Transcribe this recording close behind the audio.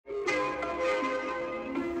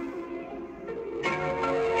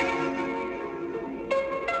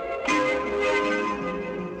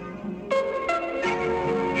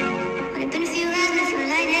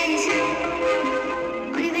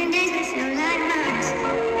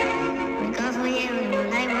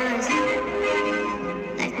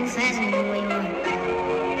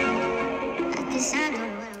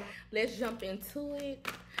jump into it.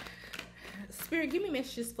 Spirit, give me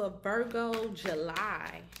messages for Virgo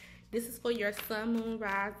July. This is for your sun, moon,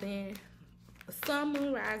 rising,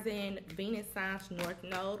 Venus signs, North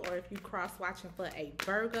Node, or if you cross watching for a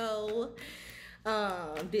Virgo.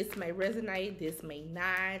 This may resonate, this may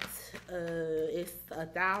not. It's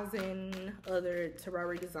 1,000 other tarot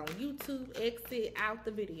readers on YouTube. Exit out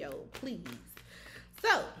the video, please.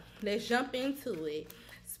 So let's jump into it.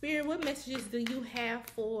 Spirit, what messages do you have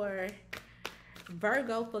for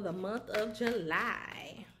Virgo for the month of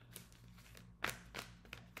July?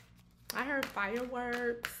 I heard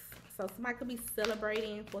fireworks. So somebody could be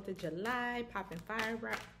celebrating 4th of July, popping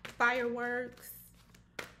fireworks.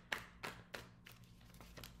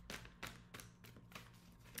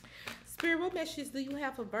 Spirit, what messages do you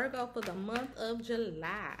have for Virgo for the month of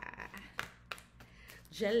July?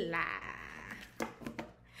 July.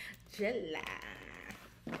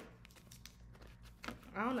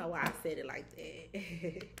 I don't know why I said it like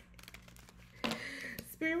that.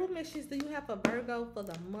 Spirit, what messages do you have for Virgo for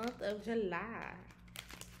the month of July?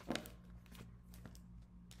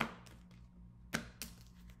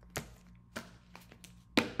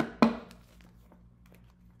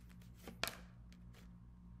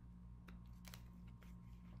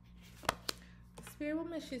 Spirit, what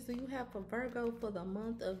messages do you have for Virgo for the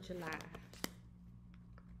month of July?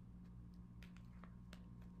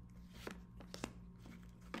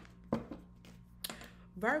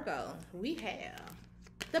 Virgo, we have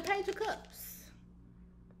the Page of Cups,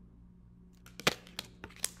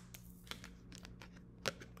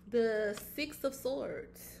 the Six of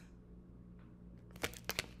Swords,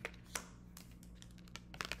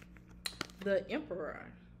 the Emperor,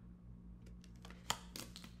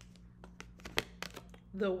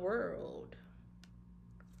 the World,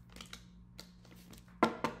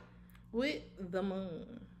 with the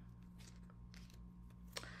Moon.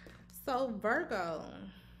 So Virgo,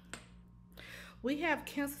 we have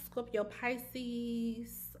Cancer, Scorpio,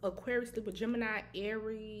 Pisces, Aquarius, Libra, Gemini,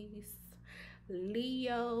 Aries,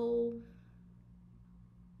 Leo,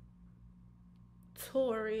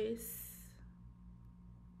 Taurus,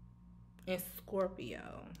 and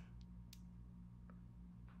Scorpio.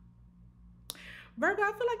 Virgo,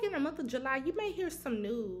 I feel like in the month of July, you may hear some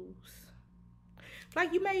news.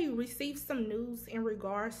 Like you may receive some news in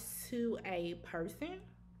regards to a person.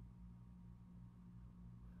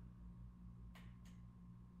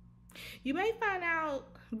 You may find out,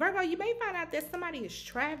 Virgo, you may find out that somebody is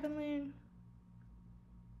traveling.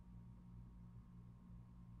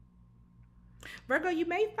 Virgo, you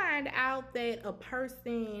may find out that a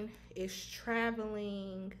person is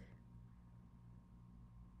traveling.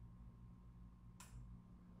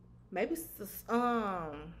 Maybe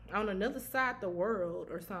on another side of the world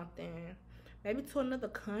or something. Maybe to another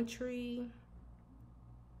country.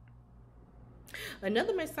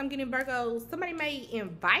 Another message I'm getting, Virgo, somebody may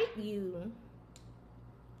invite you.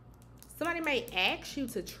 Somebody may ask you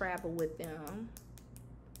to travel with them.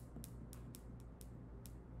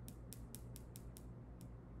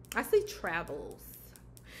 I see travels.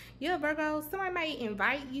 Yeah, Virgo, somebody may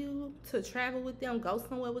invite you to travel with them, go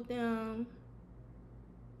somewhere with them.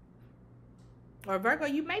 Or Virgo,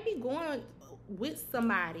 you may be going with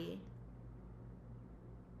somebody.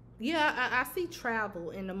 Yeah, I see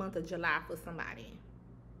travel in the month of July for somebody.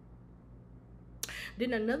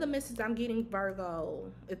 Then another message I'm getting,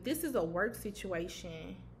 Virgo, if this is a work situation,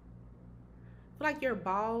 I feel like your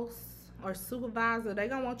boss or supervisor, they're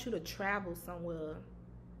going to want you to travel somewhere.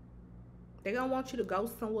 They're going to want you to go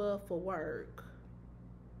somewhere for work.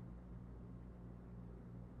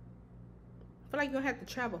 I feel like you're going to have to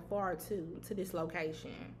travel far, too, to this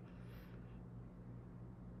location.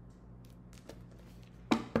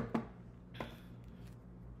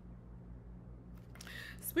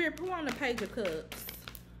 Spirit, put on the Page of Cups.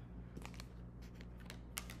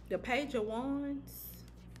 The Page of Wands.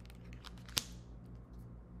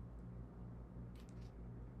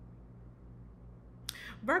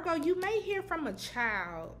 Virgo, you may hear from a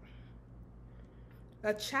child.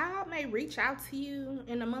 A child may reach out to you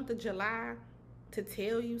in the month of July to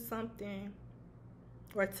tell you something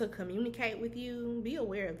or to communicate with you. Be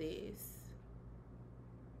aware of this.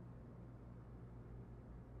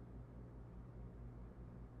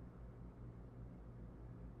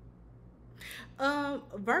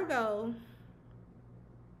 Virgo,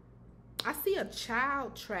 I see a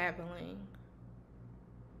child traveling.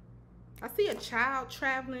 I see a child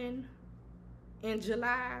traveling in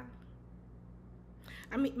July.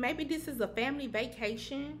 I mean, maybe this is a family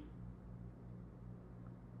vacation.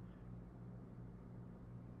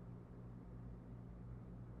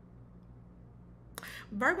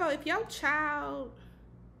 Virgo, if your child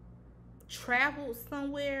traveled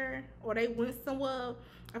somewhere or they went somewhere,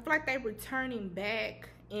 I feel like they're returning back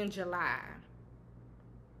in July.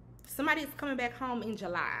 Somebody's coming back home in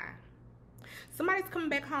July. Somebody's coming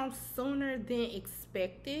back home sooner than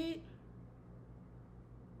expected.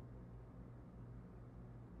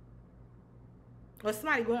 Or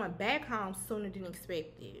somebody going back home sooner than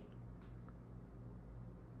expected.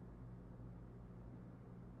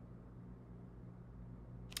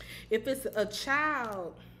 If it's a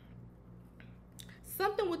child,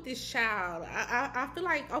 something with this child, I feel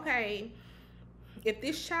like, okay, if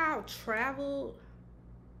this child traveled,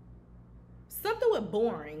 something with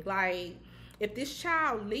boring. Like, if this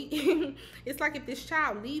child it's like if this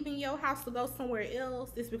child leaving your house to go somewhere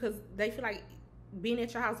else, it's because they feel like being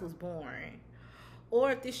at your house was boring.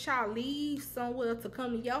 Or if this child leaves somewhere to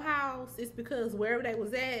come to your house, it's because wherever they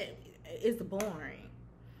was at is boring.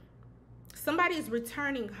 Somebody is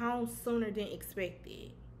returning home sooner than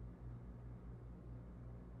expected.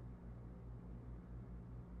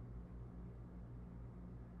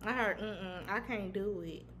 I heard, I can't do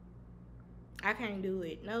it. I can't do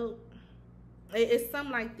it. Nope. It's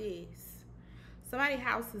something like this. Somebody's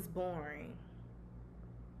house is boring.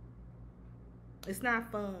 It's not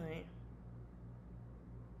fun.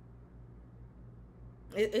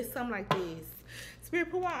 It's something like this.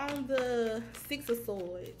 Spirit, put on the Six of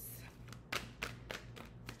Swords.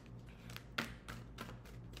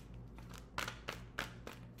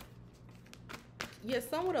 Yeah,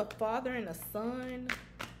 some with a father and a son.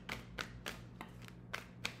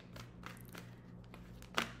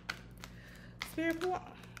 Spirit, put on.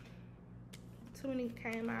 Too many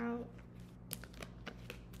came out.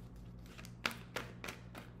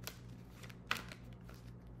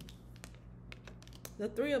 The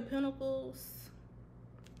Three of Pentacles.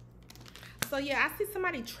 So yeah, I see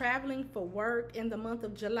somebody traveling for work in the month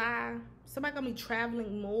of July. Somebody gonna be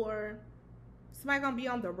traveling more. Somebody gonna be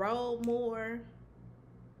on the road more.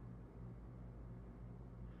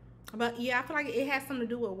 But yeah, I feel like it has something to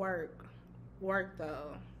do with work. Work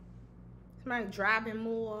though. Somebody driving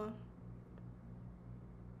more.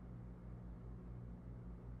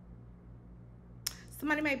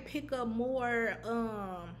 Somebody may pick up more,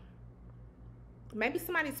 maybe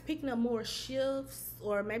somebody's picking up more shifts,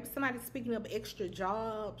 or maybe somebody's picking up extra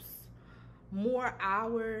jobs, more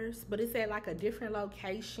hours, but it's at like a different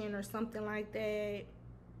location or something like that.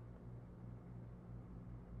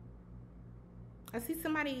 I see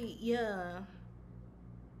somebody, yeah.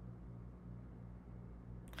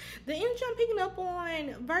 The energy I'm picking up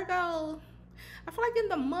on, Virgo, I feel like in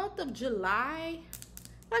the month of July,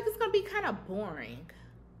 I feel like it's going to be kind of boring.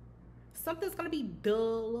 Something's going to be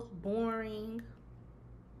dull, boring.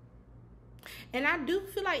 And I do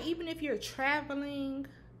feel like even if you're traveling,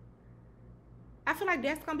 I feel like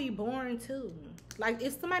that's going to be boring too. Like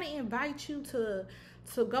if somebody invites you to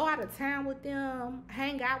go out of town with them,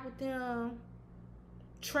 hang out with them,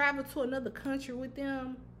 travel to another country with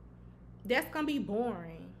them, that's going to be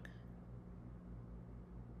boring.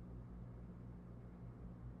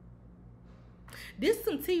 This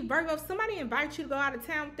some tea, Virgo. If somebody invites you to go out of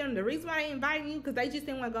town with them, the reason why they inviting you because they just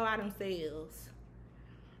didn't want to go out themselves.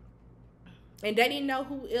 And they didn't know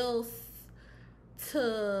who else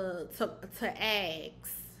to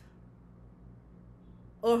ask.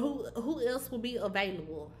 Or who else will be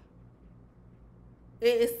available.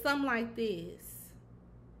 It's something like this.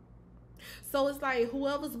 So it's like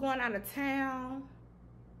whoever's going out of town.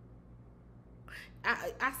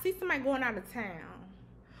 I see somebody going out of town.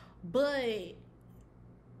 But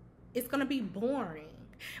it's going to be boring.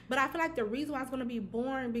 But I feel like the reason why it's going to be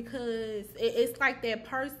boring because it's like that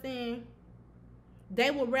person, they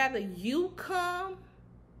would rather you come.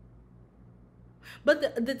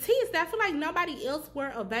 But the tea is that I feel like nobody else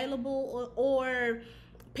were available or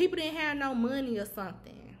people didn't have no money or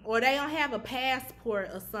something. Or they don't have a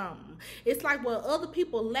passport or something. It's like what other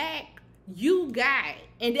people lack, you got.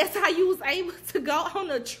 And that's how you was able to go on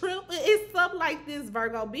a trip. It's something like this,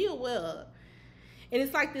 Virgo. Be aware. And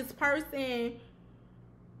it's like this person,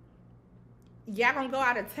 y'all gonna go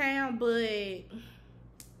out of town, but I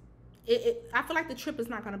feel like the trip is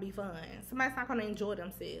not gonna be fun. Somebody's not gonna enjoy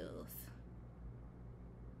themselves.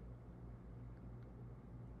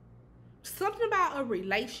 Something about a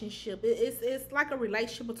relationship. It's like a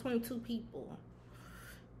relationship between two people.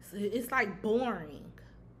 It's like boring.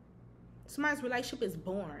 Somebody's relationship is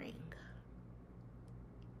boring.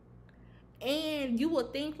 And you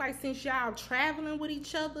would think like since y'all traveling with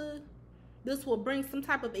each other, this will bring some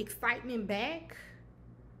type of excitement back.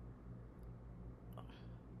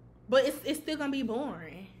 But it's still gonna be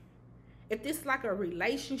boring. If this is like a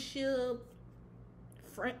relationship,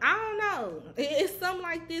 friend. I don't know. It's something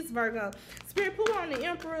like this, Virgo. Spirit, put on the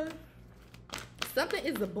Emperor. Something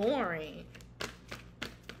is boring.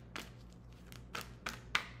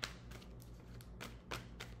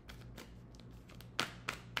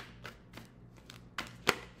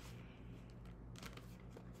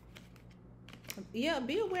 Yeah,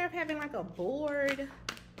 be aware of having like a board.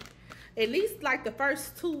 At least like the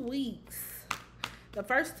first 2 weeks. The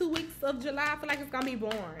first 2 weeks of July, I feel like it's gonna be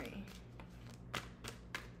boring.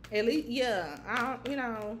 At least, yeah, you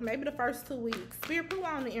know, maybe the first 2 weeks. Spirit, put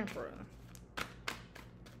on the Emperor.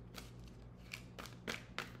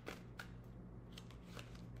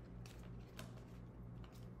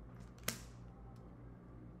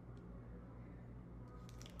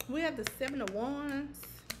 We have the 7 of Wands.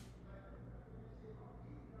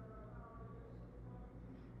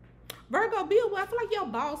 Virgo, be aware. I feel like your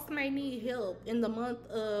boss may need help in the month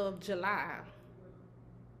of July.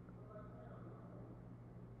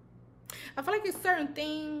 I feel like it's certain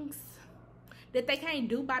things that they can't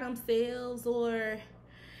do by themselves, or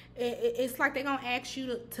it's like they're going to ask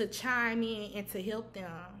you to chime in and to help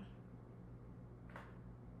them.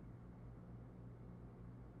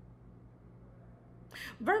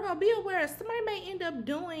 Virgo, be aware. Somebody may end up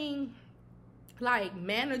doing like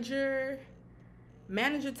manager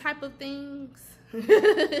type of things. But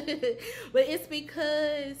it's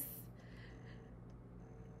because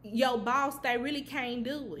your boss, they really can't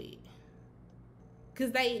do it.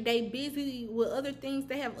 Because they busy with other things.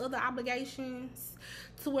 They have other obligations.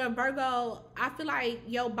 To where, Virgo, I feel like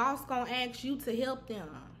your boss gonna ask you to help them.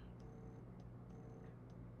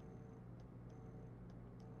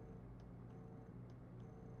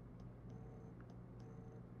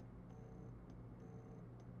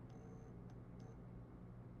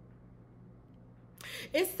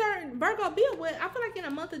 It's certain, Virgo, be aware. I feel like in the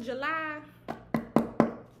month of July,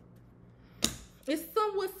 it's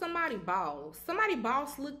with somebody boss. Somebody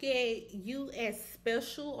boss look at you as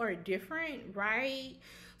special or different, right?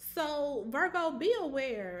 So, Virgo, be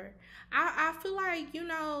aware. I feel like, you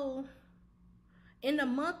know, in the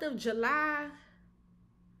month of July,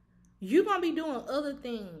 you're going to be doing other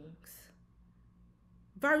things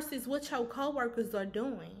versus what your coworkers are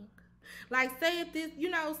doing. Like, say if this, you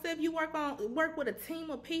know, say if you work with a team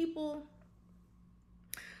of people,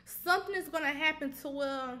 something is gonna happen to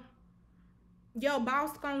where your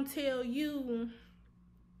boss gonna tell you,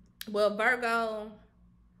 well, Virgo,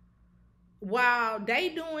 while they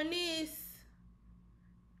doing this,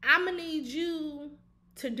 I'ma need you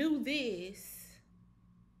to do this.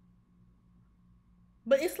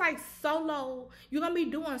 But it's like solo. You're gonna be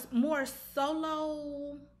doing more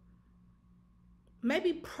solo,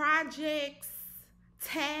 maybe projects,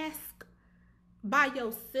 tasks by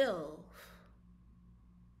yourself,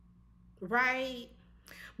 right?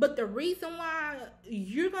 But the reason why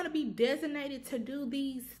you're going to be designated to do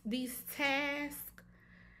these tasks,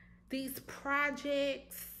 these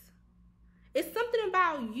projects, it's something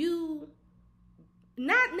about you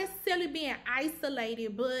not necessarily being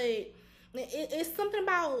isolated, but it's something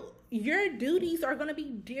about your duties are going to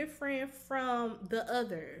be different from the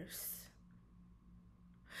others.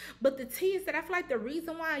 But the T is that I feel like the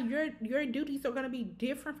reason why your duties are going to be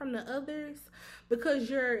different from the others, because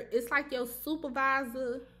it's like your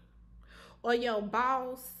supervisor or your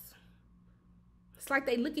boss, it's like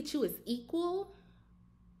they look at you as equal.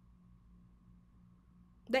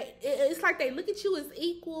 It's like they look at you as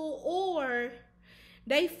equal, or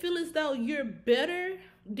they feel as though you're better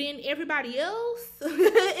than everybody else.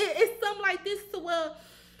 It's something like this. So, well,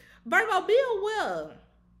 Virgo, be aware.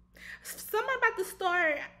 Somebody about to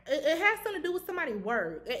start, it has something to do with somebody's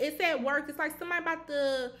work. It's at work. It's like somebody about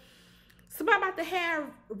to have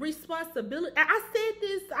responsibility. I said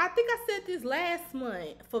this, I think I said this last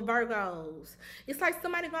month for Virgos. It's like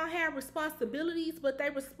somebody gonna have responsibilities, but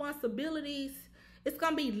their responsibilities, it's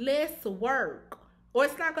gonna be less work, or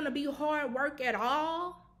it's not gonna be hard work at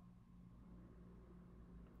all.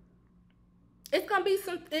 It's gonna be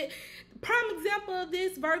prime example of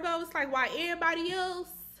this, Virgo. It's like, whihy everybody else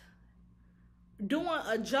doing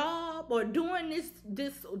a job or doing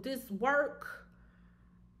this work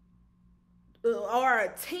or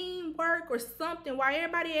a team work or something, while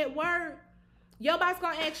everybody at work, your boss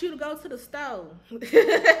gonna ask you to go to the store. Virgo, go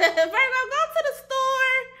to the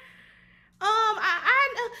store.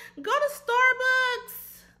 I go to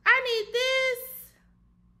Starbucks. I need this.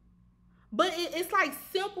 But it's like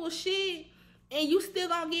simple shit, and you still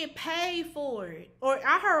gonna get paid for it,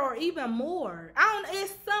 or even more.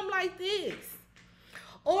 It's something like this.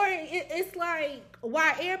 Or it's like,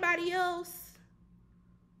 while everybody else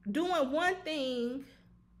doing one thing,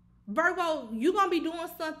 Virgo, you gonna be doing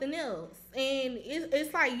something else, and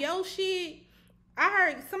it's like yo shit. I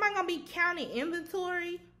heard somebody gonna be counting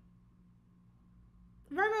inventory.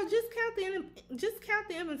 Virgo, just count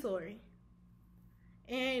the inventory,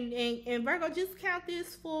 and Virgo, just count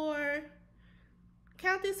this for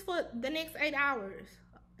the next 8 hours,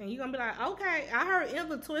 and you're gonna be like, okay, I heard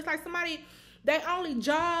inventory. It's like somebody, their only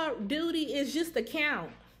job duty is just to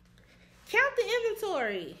count the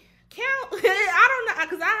inventory. Count. I don't know,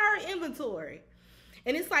 because I heard inventory,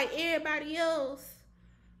 and it's like everybody else.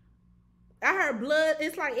 I heard blood.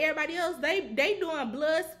 It's like everybody else. They doing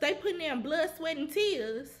blood. They putting in blood, sweat, and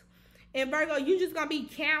tears. And Virgo, you just gonna be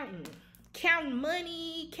counting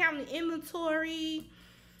money, counting inventory,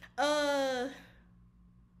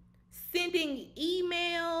 sending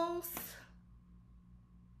emails.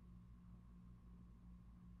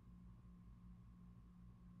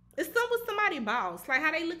 It's something with somebody boss. Like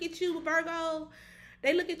how they look at you, Virgo.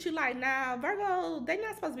 They look at you like, nah, Virgo, they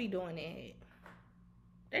not supposed to be doing that.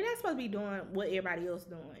 They're not supposed to be doing what everybody else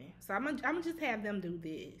doing. So I'm gonna just have them do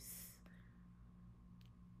this.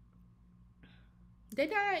 They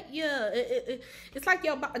not, yeah. It's like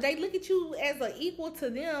they look at you as an equal to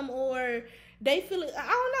them, or they feel it. I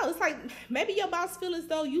don't know. It's like maybe your boss feel as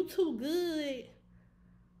though you too good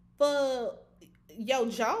for your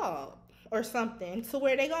job or something, to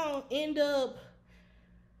where they gonna end up.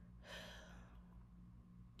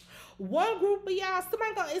 One group of y'all,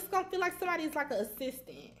 it's gonna feel like somebody's like an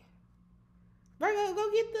assistant. Virgo, go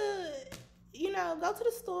get go to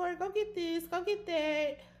the store, go get this, go get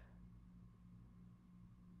that.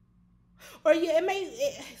 Or yeah,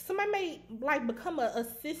 somebody may like become an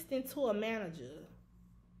assistant to a manager.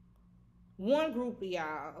 One group of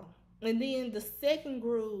y'all. And then the second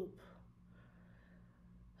group,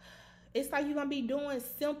 it's like you're gonna be doing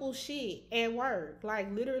simple shit at work,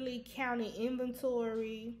 like literally counting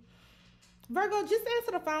inventory. Virgo, just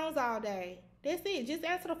answer the phones all day. That's it. Just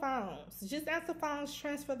answer the phones. Just answer phones,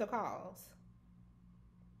 transfer the calls.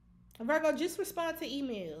 Virgo, just respond to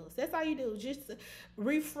emails. That's all you do. Just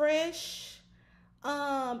refresh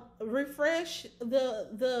the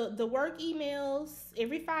work emails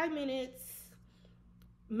every 5 minutes.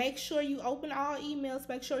 Make sure you open all emails.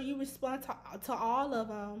 Make sure you respond to all of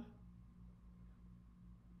them.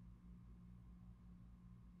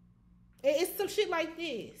 It's some shit like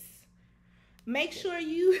this. Make sure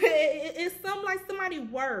it's something like somebody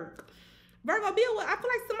work. Virgo, I feel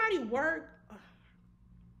like somebody work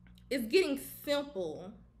is getting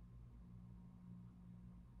simple.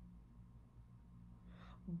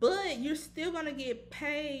 But you're still going to get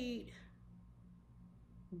paid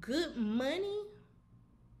good money.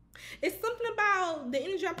 It's something about the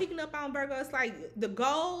energy I'm picking up on, Virgo. It's like the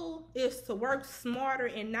goal is to work smarter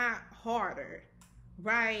and not harder,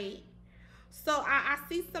 right? So I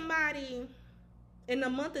see somebody in the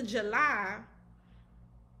month of July.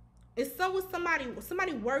 It's so with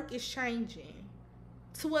somebody work is changing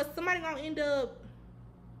to what somebody gonna end up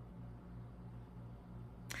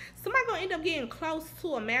getting close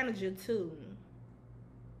to a manager too.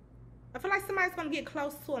 I feel like somebody's gonna get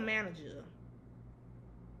close to a manager,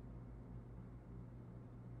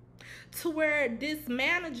 to where this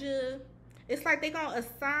manager, it's like they gonna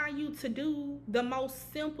assign you to do the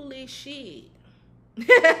most simplest shit.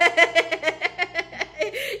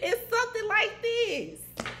 It's something like this.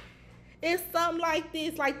 It's something like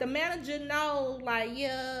this. Like the manager know, like,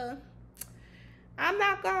 yeah, I'm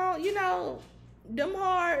not gonna, them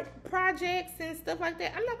hard projects and stuff like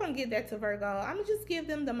that, I'm not gonna give that to Virgo. I'm gonna just give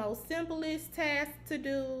them the most simplest task to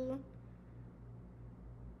do.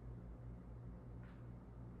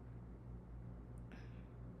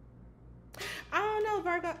 I don't know,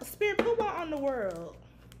 Virgo. Spirit, put one on the world.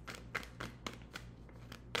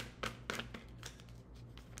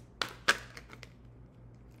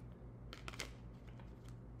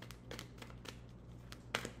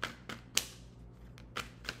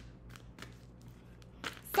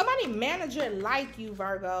 Somebody manager like you,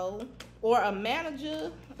 Virgo, or a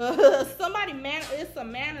manager. It's a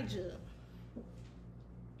manager.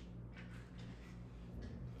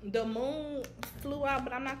 The moon flew out,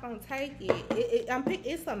 but I'm not gonna take it.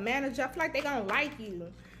 It's a manager. I feel like they gonna like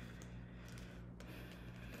you.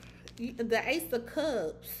 The Ace of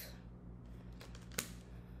Cups,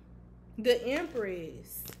 the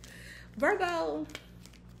Empress. Virgo,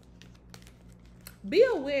 be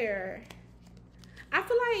aware. I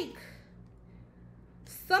feel like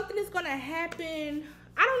something is gonna happen.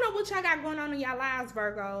 I don't know what y'all got going on in y'all lives,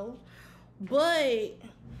 Virgo, but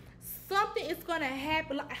something is gonna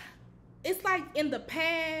happen. It's like in the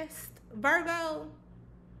past, Virgo,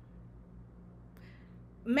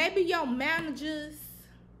 maybe your managers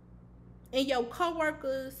and your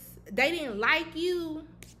coworkers, they didn't like you,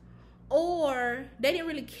 or they didn't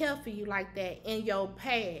really care for you like that in your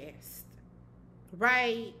past,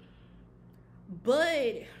 right?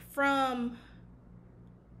 But from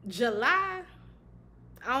July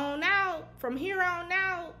on out, from here on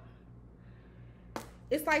out,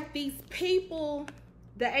 it's like these people,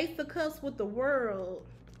 the Ace of Cups with the World,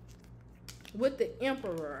 with the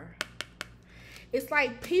Emperor. It's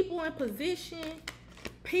like people in position,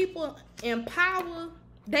 people in power,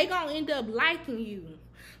 they gonna end up liking you,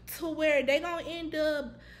 to where they gonna end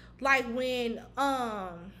up like when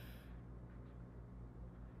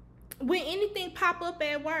anything pop up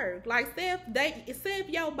at work, like say if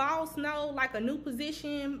your boss know like a new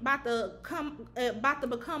position about to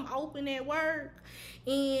become open at work,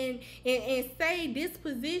 and say this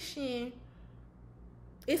position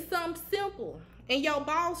is something simple, and your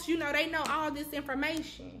boss, you know, they know all this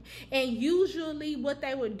information, and usually what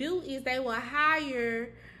they would do is they will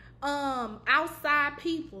hire outside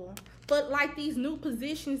people for like these new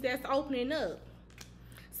positions that's opening up.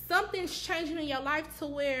 Something's changing in your life to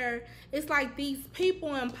where it's like these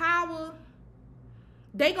people in power,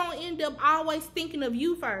 they gonna end up always thinking of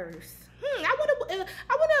you first. I wonder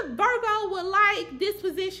if Virgo would like this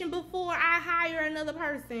position before I hire another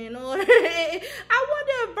person. Or I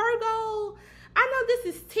wonder if Virgo, I know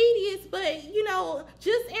this is tedious, but you know,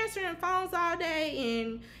 just answering phones all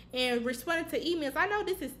day and responding to emails, I know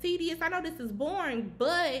this is tedious, I know this is boring,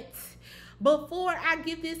 but before I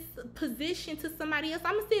give this position to somebody else,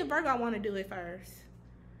 I'm gonna see if Virgo want to do it first.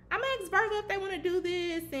 I'm gonna ask Virgo if they want to do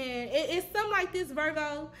this, and it's something like this,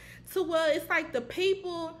 Virgo, to where it's like the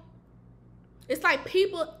people, it's like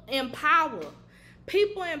people in power,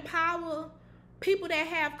 people that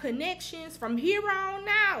have connections from here on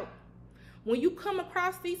out. When you come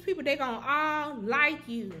across these people, they're gonna all like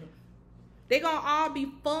you. They're gonna all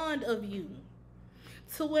be fond of you.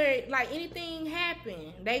 To where like anything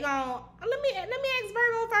happen, they gon' let me ask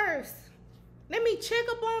Virgo first. Let me check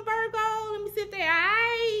up on Virgo. Let me see if they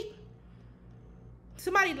alright.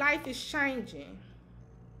 Somebody's life is changing.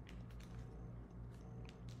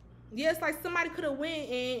 Yeah, it's like somebody could have went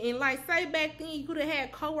and like say back then you could have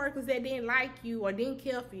had coworkers that didn't like you or didn't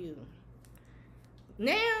care for you.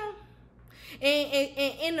 Now, and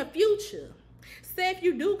in the future, say if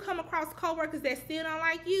you do come across coworkers that still don't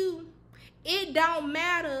like you, it don't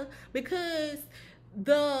matter, because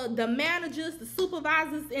the managers, the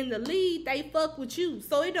supervisors, and the lead, they fuck with you.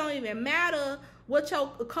 So it don't even matter what your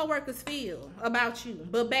coworkers feel about you.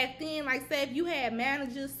 But back then, like say if you had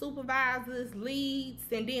managers, supervisors, leads,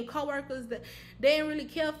 and then coworkers that they didn't really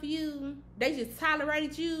care for you, they just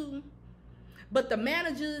tolerated you. But the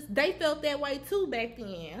managers, they felt that way too back then.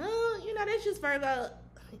 You know, that's just Virgo.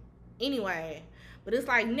 Anyway. But it's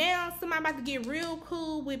like now somebody about to get real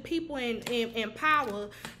cool with people in power,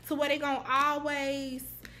 to where they gonna always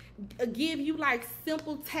give you like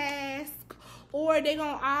simple tasks, or they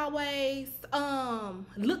gonna always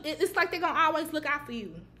look. It's like they gonna always look out for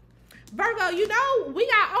you. Virgo, you know we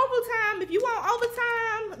got overtime. If you want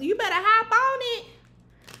overtime, you better hop on it.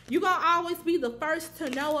 You gonna always be the first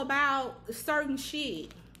to know about certain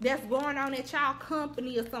shit that's going on at y'all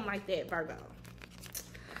company or something like that, Virgo.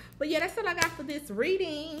 But yeah, that's all I got for this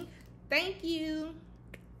reading. Thank you.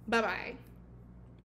 Bye-bye.